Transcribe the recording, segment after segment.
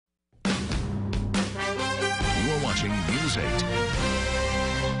News 8.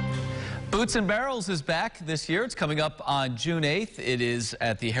 Boots and Barrels is back this year. It's coming up on June 8th. It is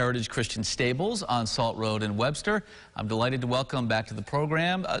at the Heritage Christian Stables on Salt Road in Webster. I'm delighted to welcome back to the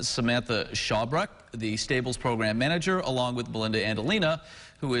program Samantha Shawbrook, the Stables Program Manager, along with Belinda Andalina,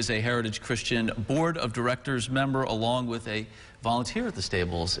 who is a Heritage Christian Board of Directors member, along with a volunteer at the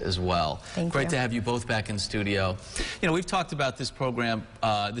Stables as well. Thank Great you. to have you both back in studio. You know, we've talked about this program,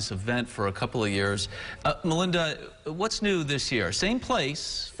 this event for a couple of years. Melinda, what's new this year? Same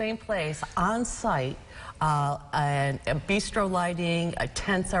place? Same place, on site, and bistro lighting,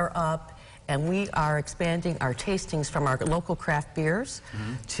 tents are up, and we are expanding our tastings from our local craft beers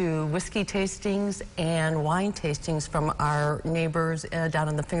to whiskey tastings and wine tastings from our neighbors down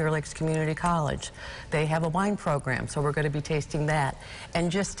in the Finger Lakes Community College. They have a wine program, so we're going to be tasting that. And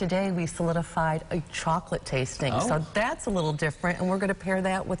just today we solidified a chocolate tasting, so that's a little different, and we're going to pair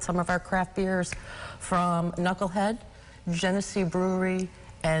that with some of our craft beers from Knucklehead, Genesee Brewery,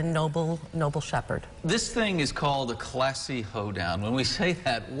 and Noble Shepherd. This thing is called a classy hoedown. When we say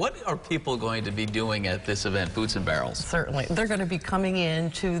that, what are people going to be doing at this event, Boots and Barrels? Certainly. They're going to be coming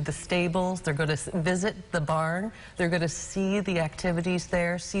into the stables. They're going to visit the barn. They're going to see the activities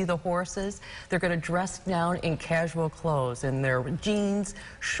there, see the horses. They're going to dress down in casual clothes, in their jeans,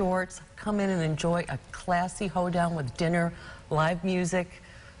 shorts, come in and enjoy a classy hoedown with dinner, live music,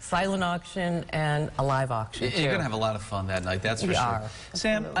 silent auction, and a live auction. You're going to have a lot of fun that night, that's for sure.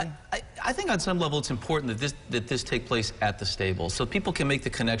 Sam, I think on some level it's important that this take place at the stables so people can make the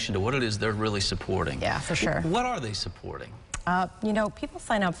connection to what it is they're really supporting. Yeah, for sure. What are they supporting? You know, people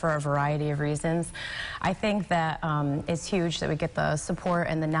sign up for a variety of reasons. I think that it's huge that we get the support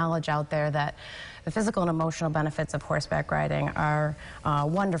and the knowledge out there that the physical and emotional benefits of horseback riding are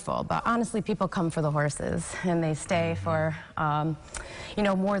wonderful. But honestly, people come for the horses, and they stay for, you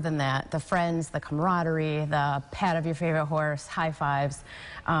know, more than that. The friends, the camaraderie, the pat of your favorite horse, high fives.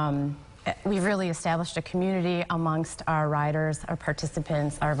 We've really established a community amongst our riders, our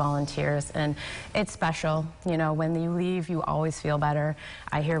participants, our volunteers, and it's special. You know, when you leave, you always feel better.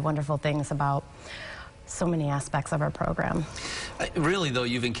 I hear wonderful things about so many aspects of our program. Really, though,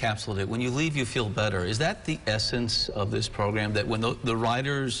 you've encapsulated it. When you leave, you feel better. Is that the essence of this program, that when the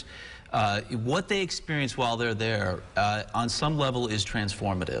riders, what they experience while they're there, on some level is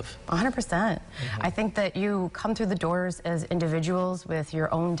transformative? 100%. I think that you come through the doors as individuals with your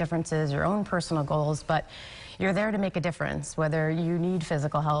own differences, your own personal goals, but you're there to make a difference, whether you need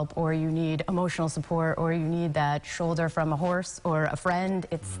physical help or you need emotional support or you need that shoulder from a horse or a friend.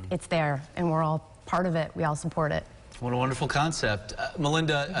 It's there, and we're all part of it. We all support it. What a wonderful concept.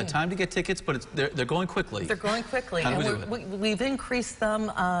 Melinda, time to get tickets, but they're going quickly. They're going quickly. How do we do And we've increased them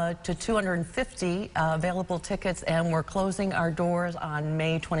to 250 available tickets, and we're closing our doors on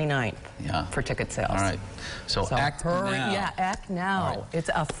May 29th for ticket sales. All right. So act hurry, now. Yeah, act now. Right.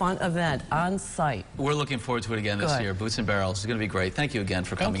 It's a fun event on site. We're looking forward to it again this year. Boots and Barrels is going to be great. Thank you again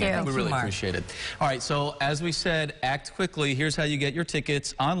for coming in. We really appreciate it. All right, so as we said, act quickly. Here's how you get your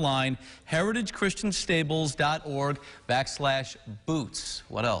tickets online, heritagechristianstables.org/boots.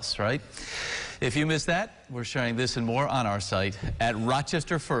 What else, right? If you missed that, we're sharing this and more on our site at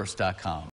rochesterfirst.com.